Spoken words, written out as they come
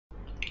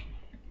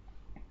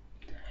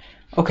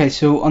Okay,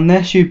 so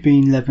unless you've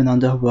been living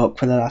under a rock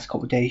for the last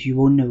couple of days, you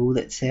will know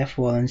that Seth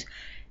Rollins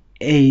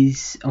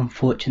is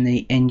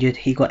unfortunately injured.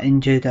 He got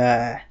injured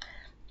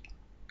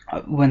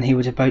when he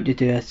was about to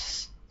do a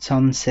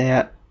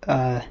sunset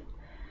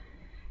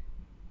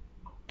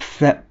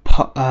flip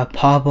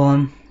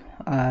powerbomb,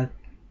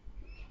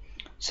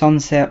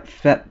 sunset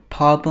flip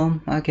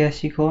powerbomb, I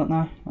guess you call it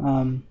now,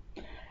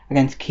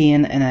 against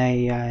Kane in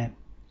a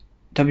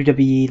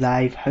WWE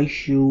live house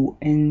show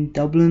in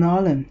Dublin,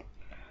 Ireland.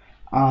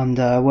 And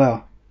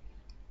well,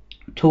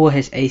 tore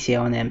his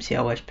ACL and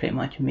MCL, which pretty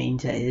much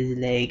means that his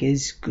leg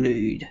is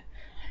glued.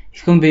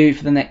 He's going to be out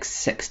for the next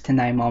 6 to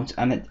 9 months,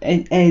 and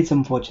it is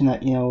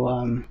unfortunate, you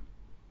know.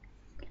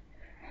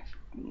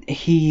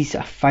 He's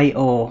a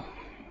vital.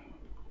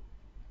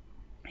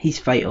 He's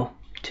vital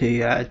to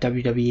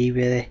WWE,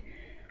 really.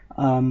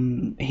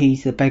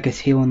 He's the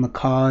biggest heel on the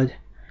card.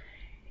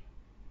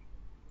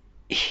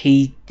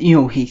 He's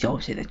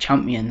obviously the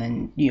champion,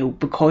 and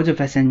because of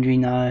this injury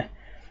now,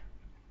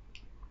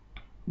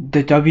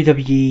 the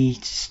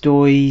WWE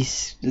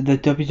stories, the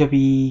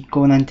WWE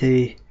going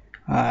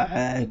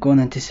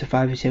into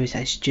Survivor Series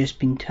has just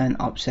been turned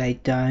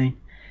upside down.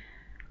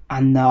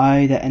 And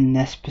now that in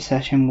this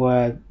position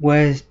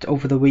whereas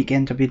over the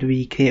weekend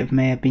WWE Creative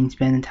may have been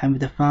spending time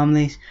with their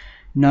families,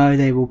 now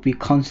they will be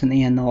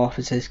constantly in the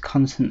offices,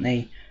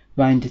 constantly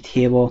round the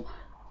table,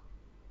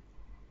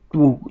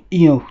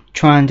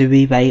 trying to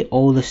rewrite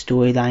all the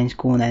storylines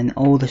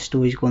all the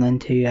stories going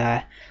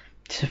into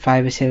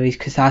Survivor Series,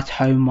 because that's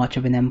how much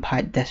of an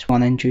impact this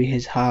one injury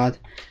has had.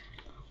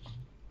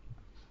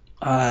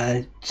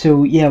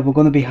 So yeah, we're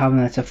going to be having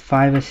a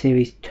Survivor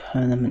Series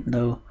tournament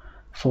though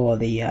for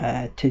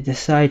the to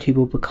decide who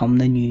will become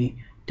the new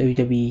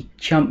WWE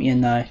champion.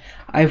 Now,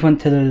 I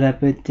went to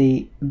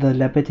the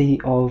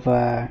liberty of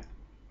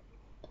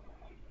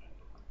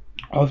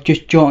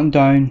just jotting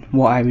down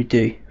what I would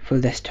do for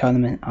this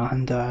tournament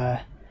and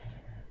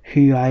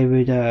who I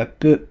would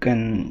book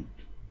and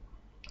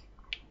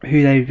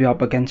who they would be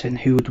up against and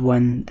who would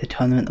win the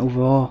tournament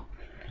overall.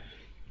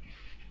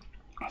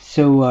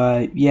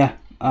 So yeah,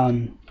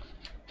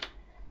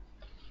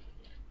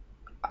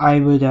 I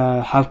would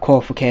have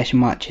qualification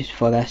matches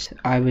for this.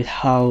 I would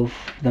have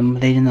them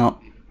leading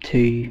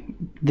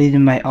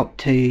right up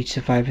to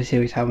Survivor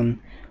Series, having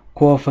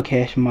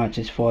qualification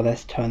matches for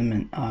this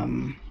tournament.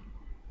 I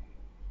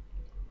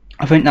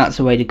think that's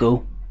the way to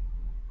go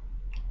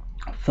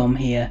from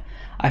here.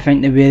 I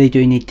think they really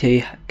do need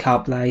to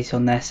capitalise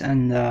on this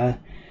and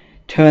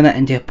turn it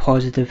into a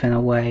positive in a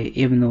way,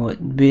 even though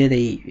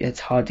it's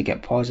hard to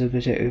get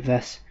positives out of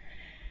this.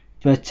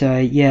 But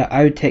yeah,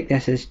 I would take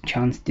this as a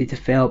chance to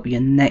develop your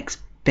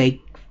next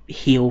big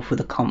heel for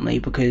the company,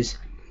 because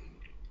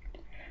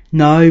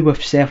now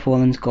with Seth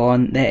Rollins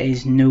gone, there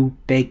is no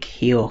big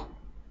heel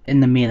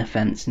in the main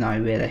events now,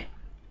 really.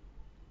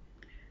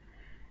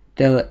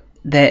 There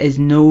is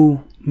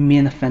no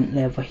main event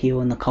level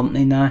heel in the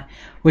company now,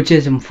 which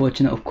is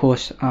unfortunate, of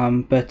course,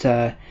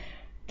 but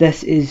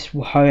this is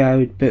how I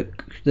would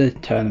book the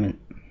tournament.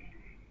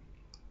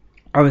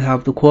 I would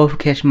have the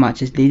qualification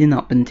matches leading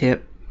up into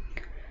it,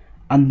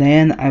 and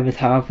then I would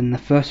have in the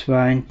first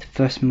round, the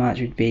first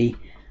match would be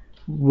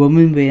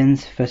Roman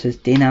Reigns versus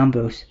Dean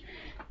Ambrose.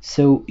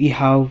 So you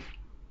have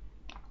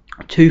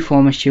two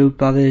former Shield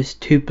brothers,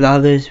 two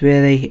brothers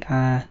really,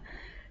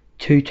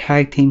 two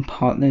tag team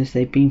partners.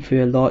 They've been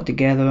through a lot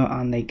together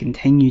and they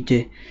continue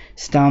to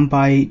stand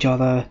by each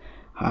other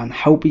and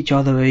help each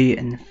other out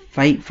and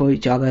fight for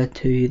each other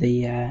to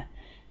the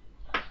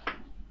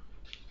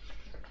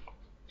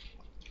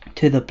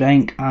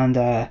brink. And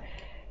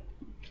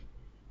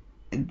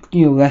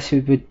this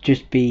would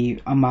just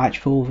be a match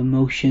full of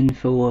emotion,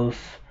 full of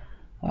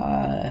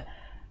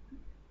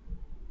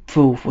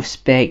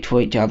respect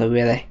for each other,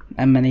 really,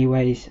 in many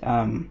ways.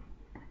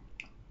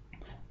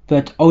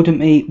 But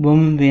ultimately,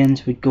 Roman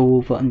Reigns would go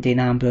over on Dean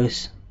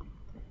Ambrose.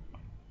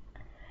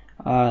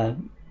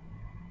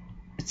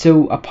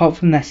 So apart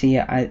from this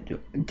here,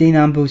 Dean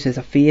Ambrose is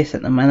a face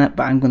at the minute,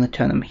 but I'm going to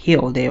turn him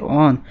heel later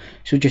on,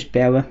 so just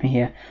bear with me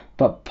here.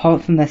 But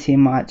apart from this here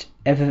match,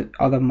 every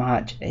other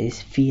match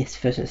is face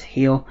versus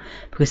heel,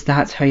 because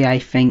that's how I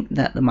think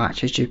that the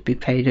matches should be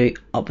played out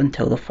up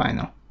until the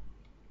final.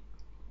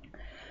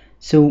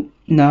 So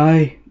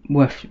now,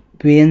 with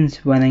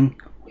Reigns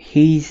winning,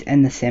 he's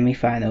in the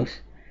semi-finals.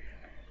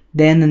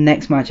 Then the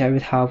next match I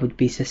would have would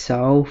be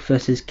Cesaro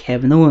versus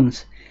Kevin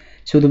Owens.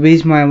 So the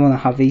reason why I want to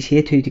have these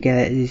here two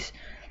together is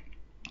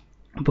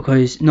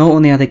because not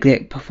only are they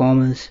great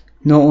performers,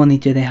 not only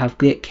do they have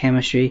great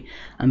chemistry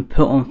and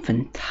put on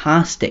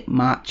fantastic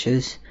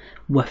matches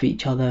with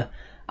each other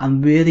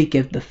and really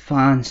give the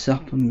fans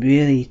something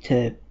really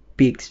to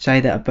be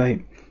excited about.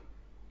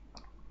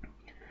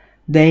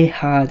 They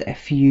had a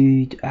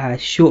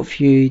short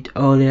feud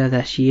earlier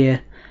this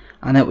year,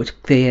 and it was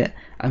great.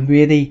 And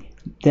really,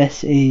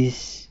 this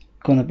is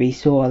gonna be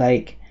sort of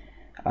like,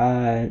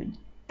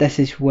 this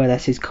is where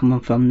this is coming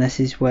from. This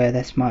is where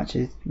this match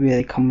is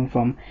really coming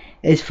from.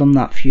 Is from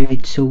that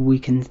feud, so we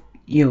can,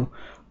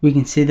 We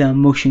can see the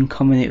emotion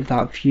coming out of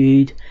that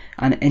feud,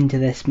 and into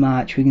this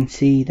match we can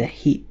see the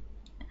heat,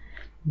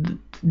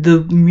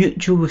 the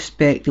mutual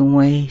respect in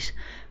ways,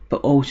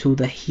 but also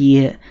the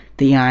hate,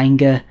 the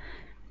anger,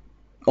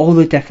 all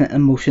the different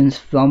emotions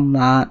from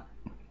that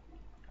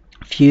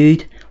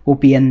feud will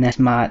be in this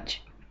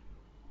match.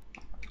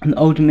 And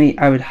ultimately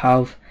I would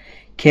have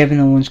Kevin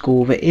Owens go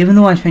over, even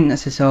though I think that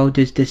Cesaro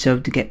does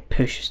deserve to get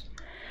pushed.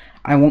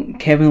 I want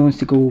Kevin Owens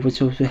to go over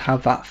so we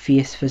have that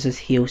face versus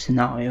heel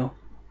scenario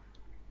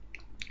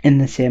in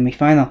the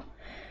semi-final.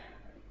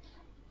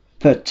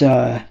 But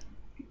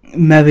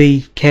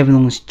maybe Kevin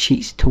Owens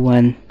cheats to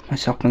win or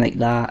something like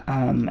that.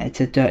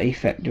 It's a dirty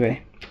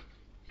victory.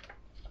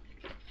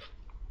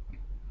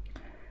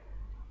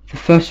 The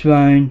first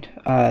round,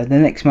 the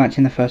next match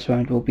in the first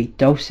round will be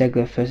Dolph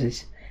Ziggler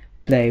versus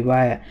Bray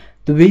Wyatt.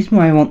 The reason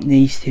why I want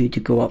these two to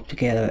go up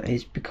together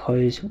is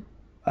because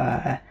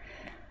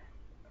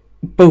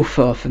both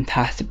are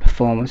fantastic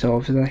performers,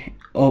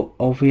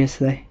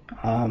 obviously.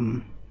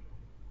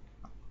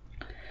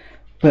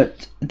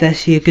 But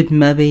this year could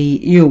maybe,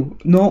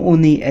 not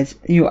only as,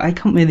 I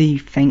can't really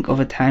think of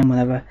a time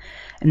whenever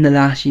in the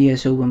last year or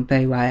so when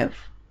Bray Wyatt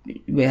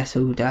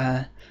wrestled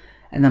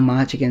in a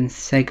match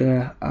against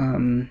Ziggler.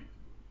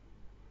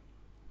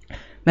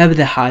 Maybe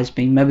there has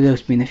been, maybe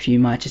there's been a few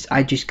matches,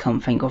 I just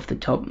can't think off the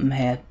top of my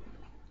head.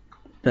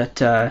 But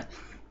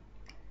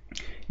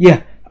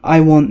yeah,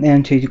 I want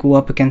them two to go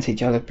up against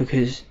each other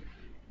because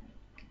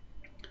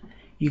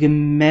you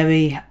can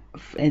maybe,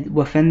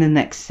 within the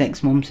next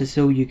 6 months or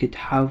so, you could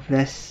have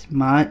this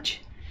match.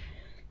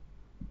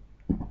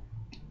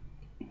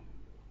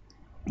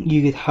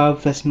 You could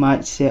have this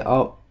match set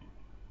up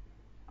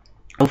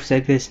of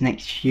Ziggler's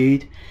next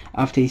feud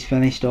after he's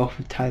finished off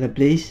with Tyler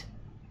Breeze.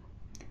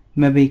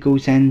 Maybe he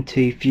goes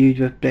into feud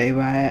with Bray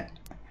Wyatt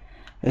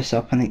or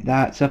something like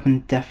that,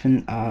 something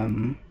different,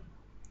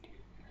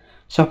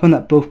 something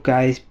that both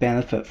guys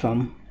benefit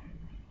from.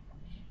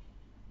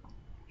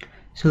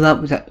 So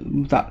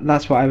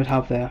that's what I would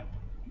have there,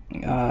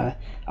 and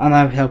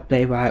I would have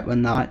Bray Wyatt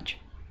win that match.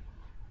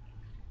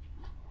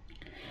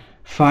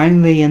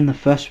 Finally, in the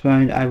first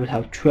round, I would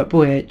have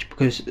Triple H,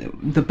 because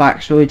the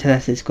backstory to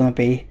this is going to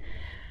be,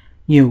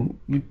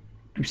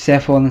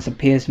 Seth Rollins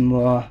appears in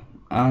Raw,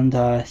 and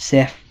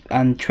Seth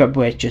and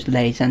Triple H just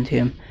lays into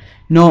him,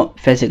 not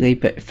physically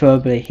but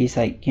verbally. He's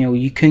like,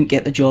 you couldn't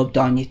get the job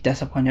done, you've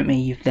disappointed me,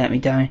 you've let me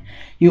down,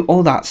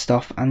 all that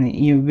stuff, and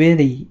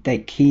really,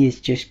 like, he is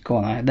just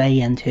gonna lay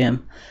into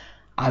him.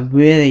 I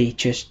really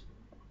just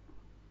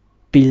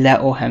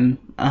belittle him,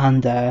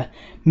 and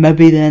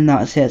maybe then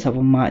that sets up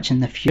a match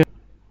in the future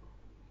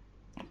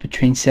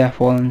between Seth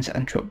Rollins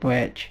and Triple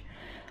H.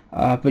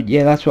 But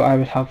yeah, that's what I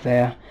would have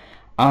there.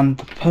 And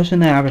the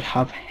person that I would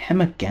have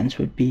him against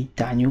would be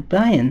Daniel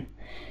Bryan,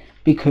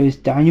 because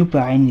Daniel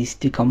Bryan needs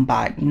to come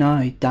back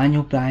now.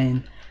 Daniel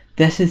Bryan,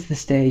 this is the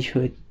stage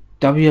where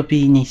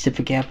WWE needs to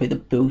forget about the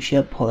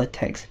bullshit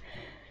politics.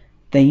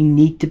 They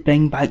need to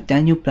bring back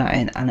Daniel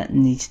Bryan, and it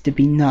needs to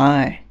be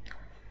now.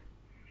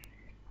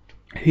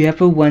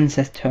 Whoever wins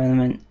this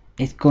tournament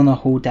is gonna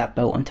hold that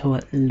belt until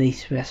at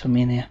least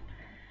WrestleMania.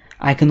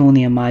 I can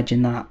only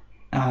imagine that.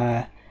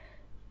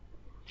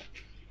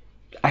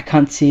 I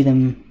can't see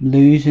them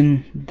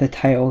losing the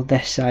title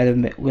this side of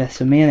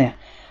WrestleMania.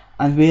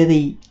 And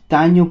really,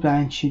 Daniel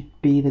Bryan should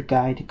be the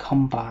guy to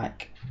come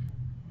back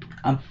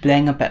and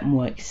bring a bit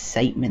more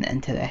excitement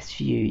into this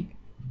feud,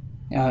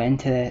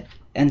 into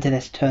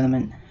this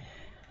tournament.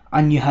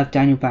 And you have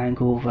Daniel Bryan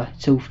go over,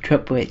 so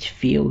Triple H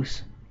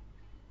feels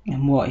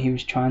and what he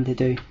was trying to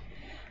do.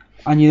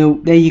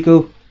 And there you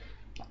go.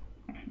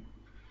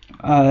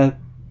 But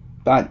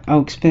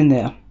I'll explain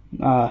there.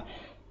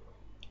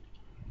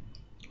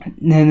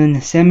 Then in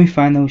the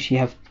semi-finals, you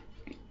have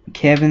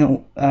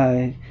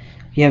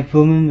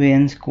Roman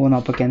Reigns going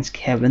up against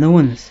Kevin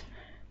Owens.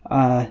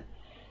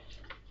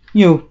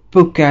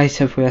 Both guys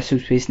have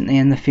wrestled recently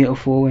in the Fatal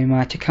 4-Way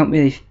match. I can't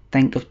really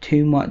think of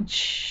too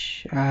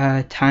much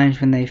times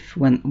when they've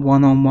went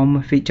one-on-one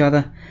with each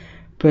other,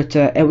 but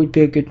it would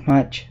be a good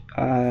match.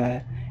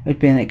 It would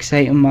be an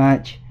exciting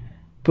match.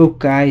 Both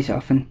guys are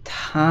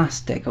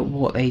fantastic at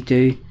what they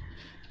do,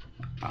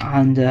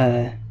 and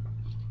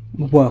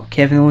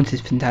Kevin Owens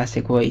is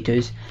fantastic at what he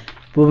does.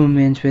 Roman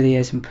Reigns really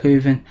is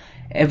improving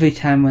every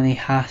time when he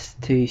has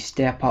to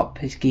step up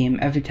his game.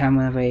 Every time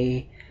whenever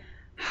he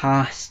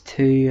has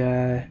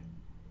to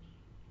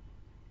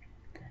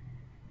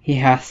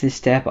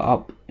step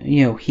up,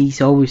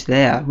 he's always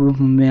there.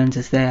 Roman Reigns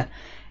is there.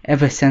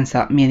 Ever since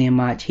that Mania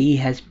match, he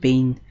has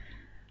been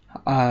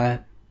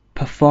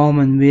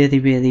performing really,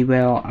 really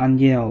well, and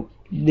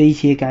these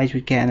here guys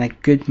would get in a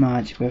good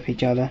match with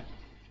each other,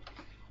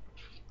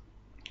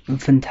 a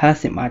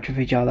fantastic match with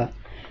each other.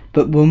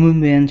 But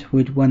Roman Reigns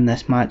would win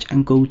this match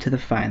and go to the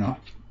final.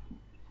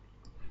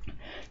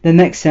 The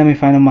next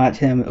semi-final match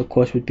then, of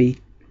course, would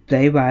be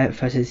Bray Wyatt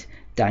versus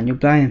Daniel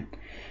Bryan.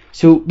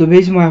 So the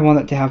reason why I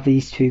wanted to have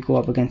these two go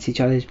up against each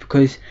other is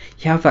because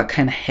you have that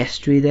kind of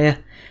history there,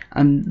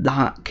 and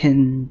that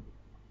can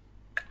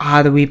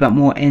add a wee bit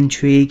more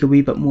intrigue, a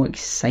wee bit more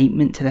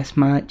excitement to this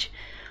match.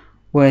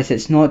 Whereas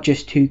it's not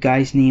just two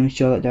guys' names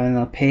jotted down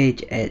on a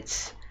page,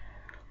 it's,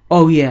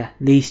 oh yeah,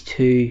 these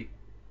two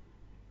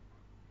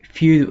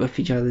feud with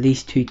each other,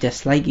 these two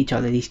dislike each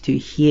other, these two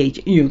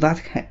hate each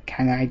other, that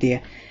kind of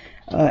idea.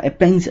 It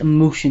brings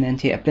emotion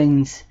into it, it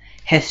brings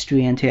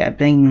history into it, it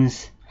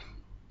brings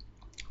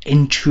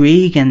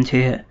intrigue into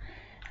it.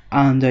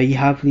 And you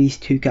have these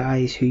two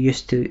guys who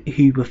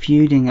were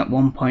feuding at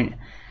one point,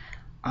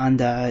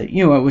 and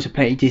it was a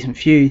pretty decent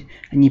feud,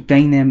 and you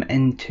bring them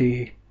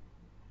into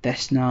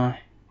this now.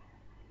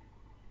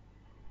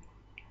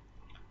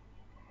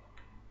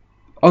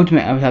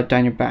 Ultimately, I would have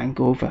Daniel Bryan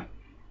go over,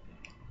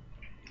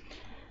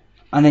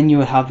 and then you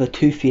would have the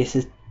two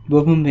faces,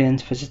 Roman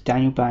Reigns versus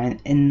Daniel Bryan,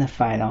 in the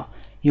final.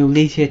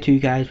 These here two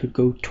guys would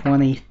go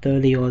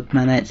 20-30 odd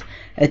minutes.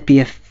 It'd be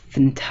a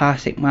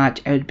fantastic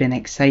match. It would be an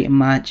exciting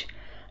match.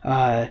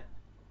 Daniel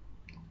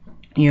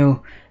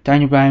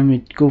Bryan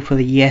would go for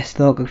the yes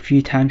lock a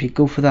few times. He'd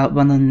go for that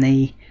running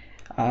knee.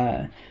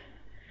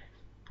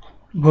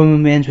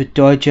 Roman Reigns would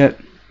dodge it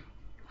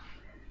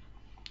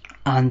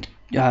and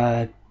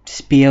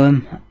spear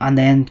him, and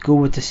then go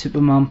with the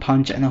Superman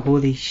punch, and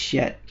holy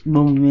shit,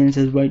 Roman Reigns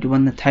is about to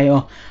win the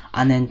title,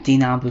 and then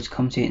Dean Ambrose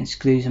comes out and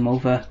screws him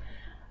over,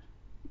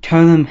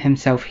 turning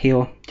himself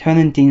heel,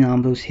 turning Dean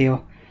Ambrose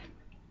heel,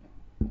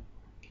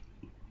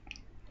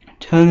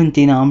 turning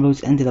Dean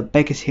Ambrose into the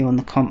biggest heel in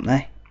the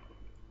company,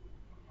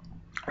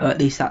 or at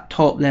least that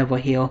top level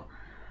heel,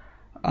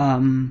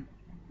 and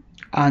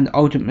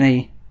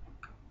ultimately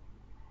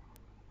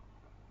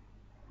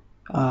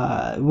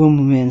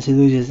Roman Reigns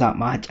loses that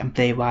match, and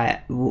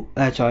Daniel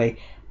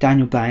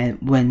Bryan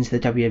wins the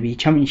WWE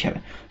Championship.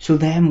 So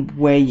then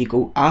where you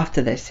go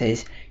after this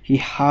is you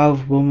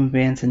have Roman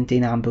Reigns and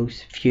Dean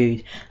Ambrose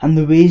feud, and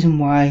the reason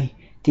why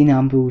Dean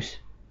Ambrose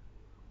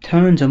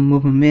turns on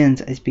Roman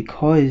Reigns is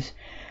because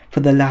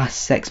for the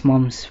last 6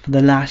 months, for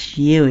the last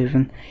year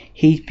even,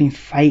 he's been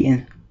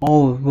fighting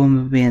all of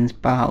Roman Reigns'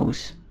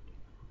 battles.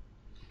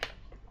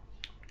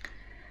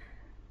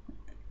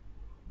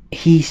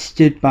 He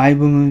stood by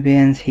Roman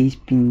Reigns, he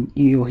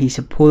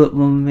supported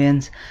Roman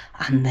Reigns,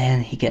 and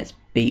then he gets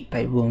beat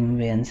by Roman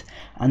Reigns,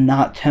 and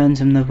that turns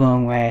him the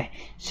wrong way.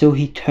 So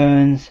he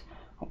turns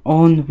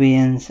on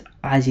Reigns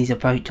as he's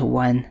about to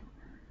win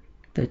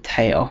the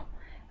title.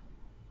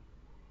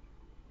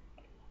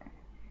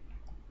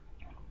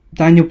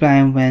 Daniel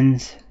Bryan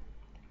wins.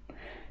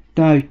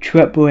 Now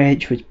Triple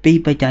H was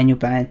beat by Daniel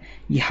Bryan.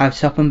 You have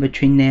something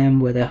between them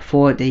where the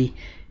authority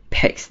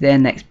picks their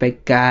next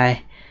big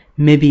guy.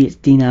 Maybe it's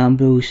Dean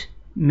Ambrose,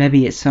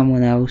 maybe it's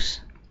someone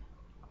else,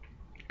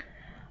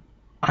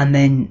 and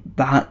then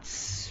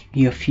that's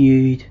your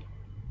feud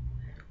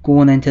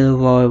going into the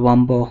Royal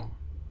Rumble.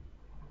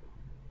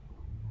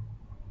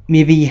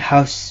 Maybe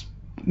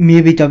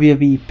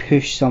WWE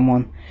push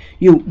someone.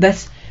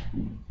 This,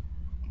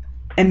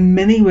 in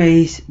many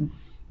ways,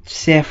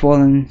 Seth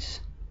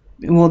Rollins,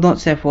 well, not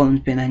Seth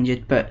Rollins being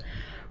injured, but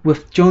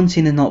with John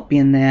Cena not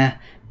being there,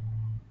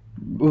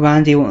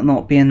 Randy Orton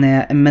not being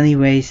there, in many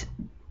ways,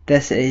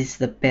 this is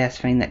the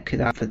best thing that could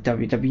happen for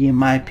WWE, in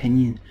my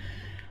opinion.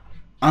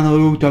 And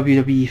although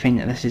WWE think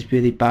that this is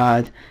really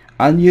bad,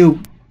 and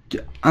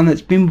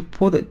it's been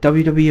reported that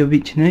WWE are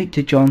reaching out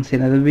to John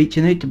Cena, they're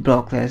reaching out to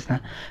Brock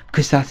Lesnar,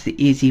 because that's the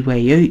easy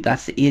way out,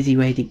 that's the easy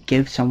way to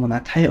give someone a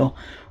title.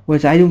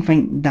 Whereas I don't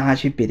think that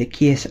should be the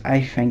case.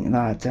 I think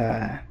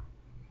that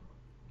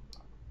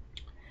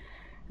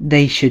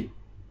they should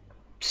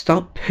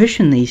start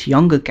pushing these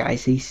younger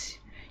guys, these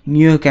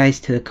newer guys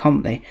to the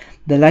company,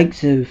 the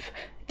likes of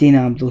Dean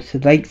Ambrose, the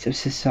likes of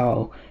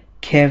Cesaro,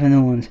 Kevin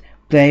Owens,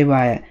 Bray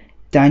Wyatt,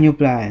 Daniel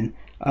Bryan,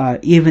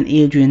 even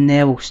Adrian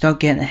Neville. Start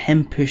getting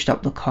him pushed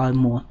up the card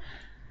more.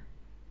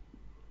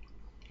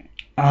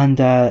 And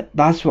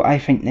that's what I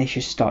think they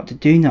should start to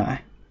do now.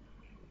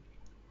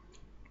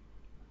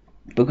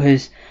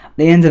 Because at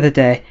the end of the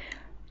day,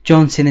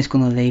 John Cena's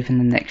going to leave in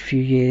the next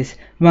few years.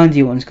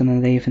 Randy Orton's going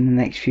to leave in the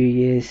next few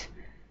years.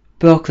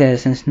 Brock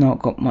Lesnar's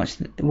not got much.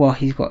 Well,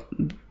 he's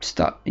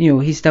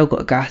still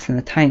got gas in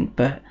the tank,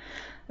 but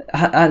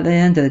at the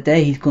end of the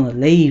day, he's going to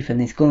leave, and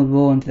he's going to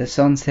roll into the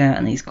sunset,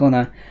 and he's going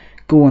to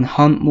go and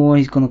hunt more,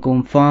 he's going to go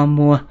and farm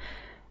more,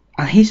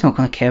 and he's not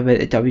going to care about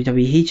the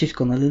WWE, he's just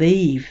going to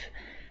leave.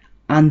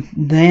 And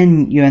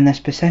then you're in this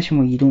position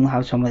where you don't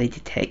have somebody to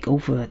take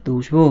over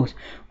those roles.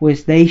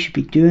 Whereas they should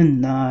be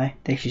doing now,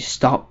 they should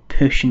stop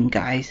pushing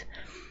guys.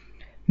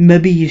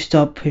 Maybe you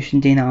start pushing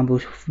Dean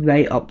Ambrose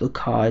right up the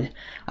card,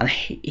 and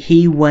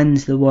he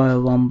wins the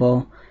Royal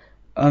Rumble.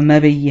 Or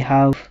maybe you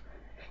have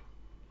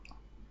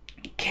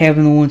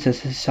Kevin Owens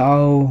as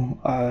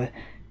Cesaro,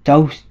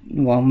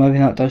 maybe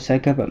not Dolph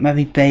Ziggler, but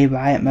maybe Bray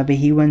Wyatt, maybe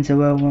he wins the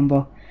Royal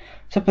Rumble.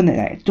 Something like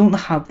that. Don't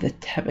have the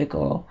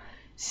typical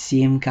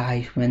same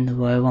guys win the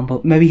Royal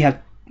Rumble. Maybe you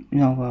have,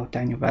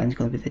 Daniel Bryan's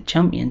going to be the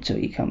champion, so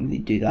you can't really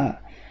do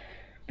that.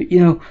 But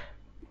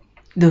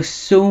there's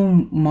so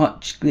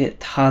much great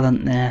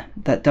talent there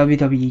that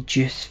WWE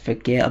just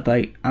forget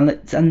about, and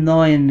it's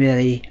annoying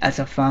really as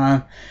a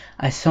fan,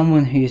 as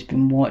someone who's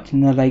been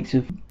watching the likes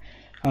of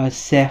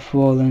Seth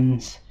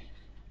Rollins,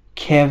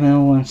 Kevin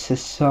Owens,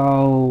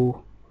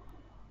 Cesaro,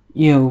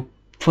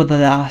 for the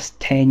last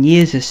 10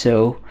 years or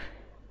so,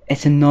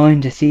 it's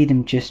annoying to see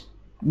them just,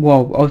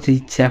 well,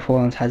 obviously Seth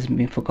Rollins hasn't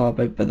been forgot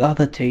about, but the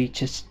other two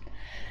just,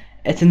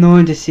 it's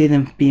annoying to see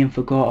them being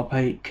forgot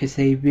about, because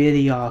they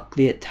really are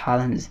great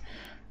talents.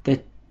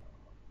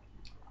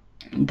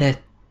 They're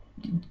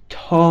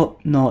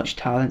top-notch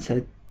talents.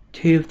 They're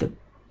two of the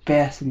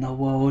best in the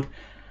world.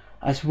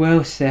 As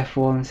well, Seth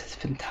Rollins is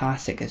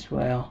fantastic as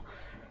well.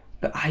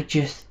 But I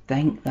just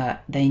think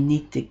that they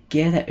need to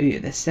get it out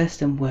of the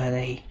system where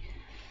they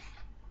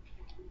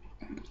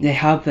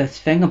have this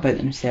thing about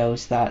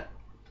themselves that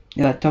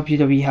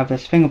WWE have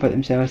this thing about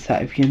themselves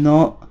that if you're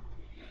not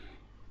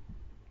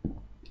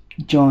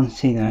John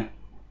Cena,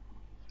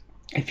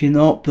 if you're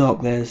not Brock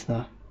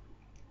Lesnar,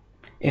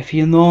 if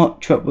you're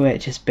not Triple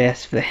H's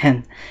best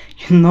friend,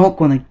 you're not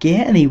going to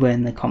get anywhere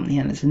in the company,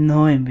 and it's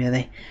annoying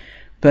really.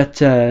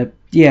 But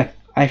yeah,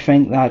 I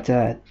think that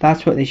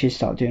that's what they should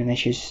start doing. They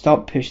should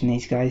stop pushing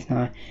these guys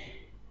now.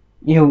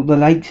 The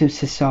likes of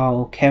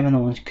Cesaro, Kevin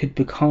Owens could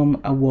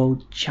become a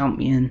world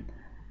champion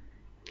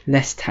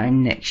this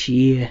time next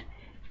year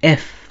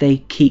if they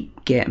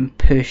keep getting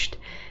pushed,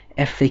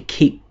 if they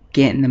keep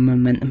getting the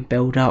momentum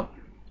build up.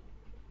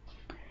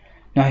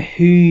 Now,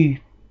 who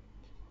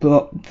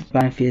Brock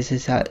Lesnar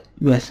faces at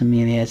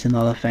WrestleMania is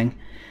another thing.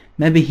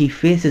 Maybe he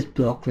faces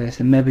Brock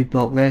Lesnar, maybe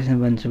Brock Lesnar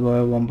wins the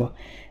Royal Rumble.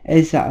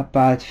 Is that a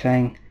bad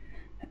thing?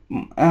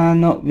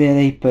 Not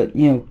really, but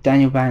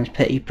Daniel Bryan's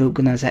pretty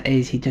broken as it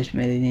is. He doesn't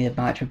really need a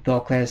match with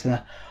Brock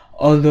Lesnar,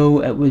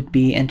 although it would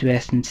be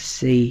interesting to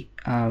see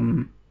a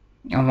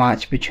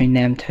match between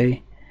them two.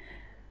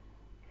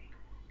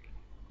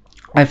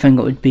 I think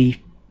it would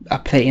be a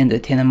pretty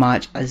entertaining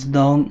match as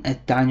long as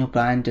Daniel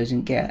Bryan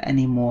doesn't get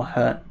any more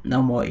hurt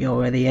than what he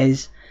already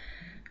is.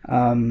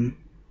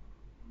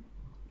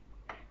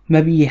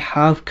 Maybe you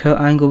have Kurt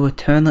Angle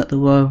return at the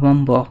Royal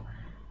Rumble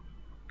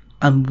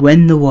and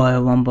win the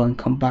Royal Rumble and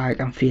come back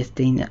and face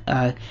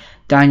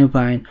Daniel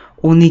Bryan,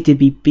 only to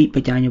be beat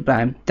by Daniel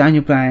Bryan.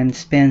 Daniel Bryan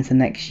spends the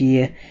next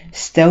year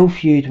still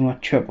feuding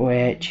with Triple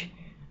H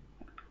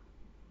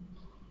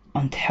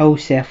until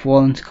Seth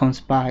Rollins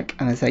comes back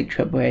and it's like,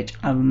 Triple H,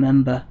 I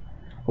remember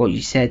what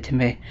you said to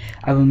me,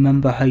 I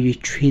remember how you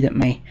treated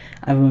me,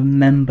 I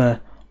remember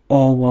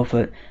all of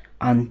it,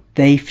 and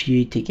they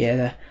feud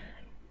together.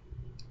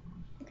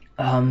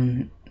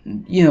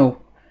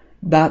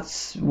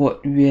 That's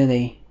what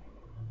really,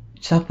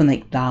 something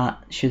like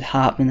that should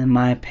happen in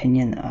my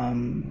opinion.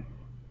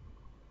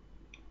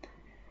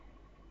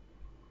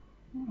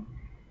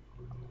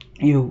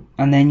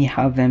 And then you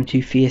have them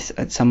two face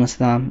at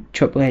SummerSlam,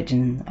 Triple H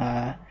and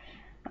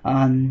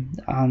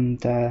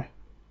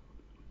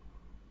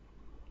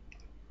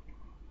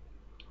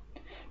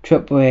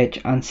Triple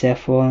H and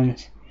Seth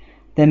Rollins.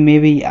 Then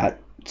maybe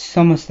at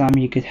SummerSlam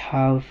you could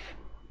have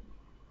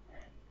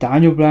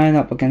Daniel Bryan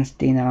up against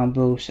Dean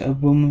Ambrose or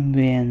Roman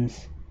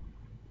Reigns.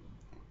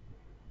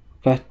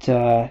 But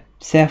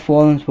Seth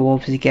Rollins will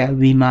obviously get a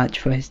rematch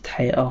for his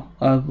title.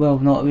 Well,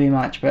 not a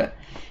rematch, but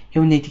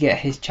he'll need to get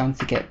his chance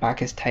to get back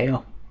his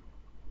title.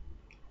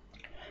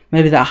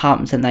 Maybe that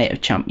happens at Night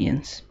of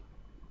Champions.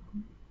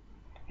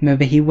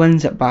 Maybe he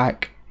wins it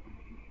back.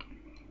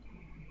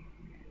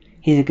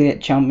 He's a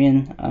great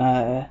champion.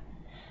 I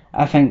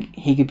think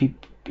he could be,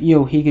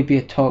 he could be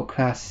a top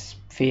class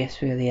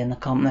face really in the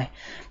company.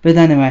 But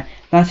anyway,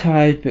 that's how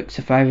I would book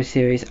Survivor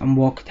Series and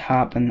what could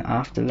happen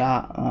after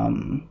that.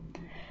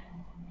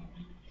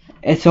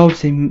 It's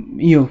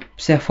obviously,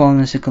 Seth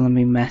Rollins is going to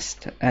be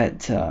missed.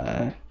 It's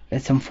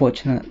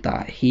unfortunate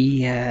that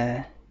he,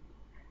 it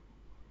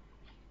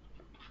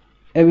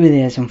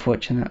really is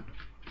unfortunate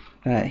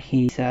that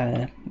he's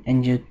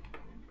injured,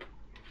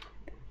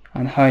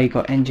 and how he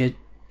got injured.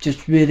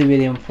 Just really,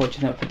 really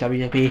unfortunate for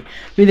WWE.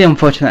 Really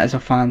unfortunate as a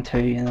fan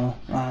too,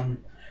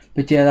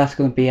 But yeah, that's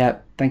going to be it.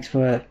 Thanks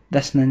for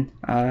listening.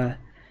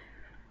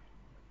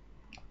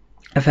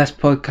 If this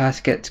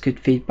podcast gets good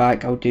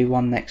feedback, I'll do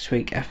one next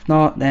week. If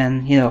not,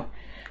 then,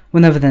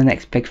 whenever the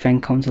next big thing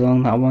comes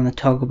along that I want to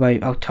talk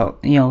about, I'll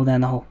talk,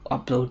 then I'll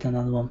upload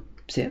another one.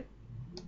 See it.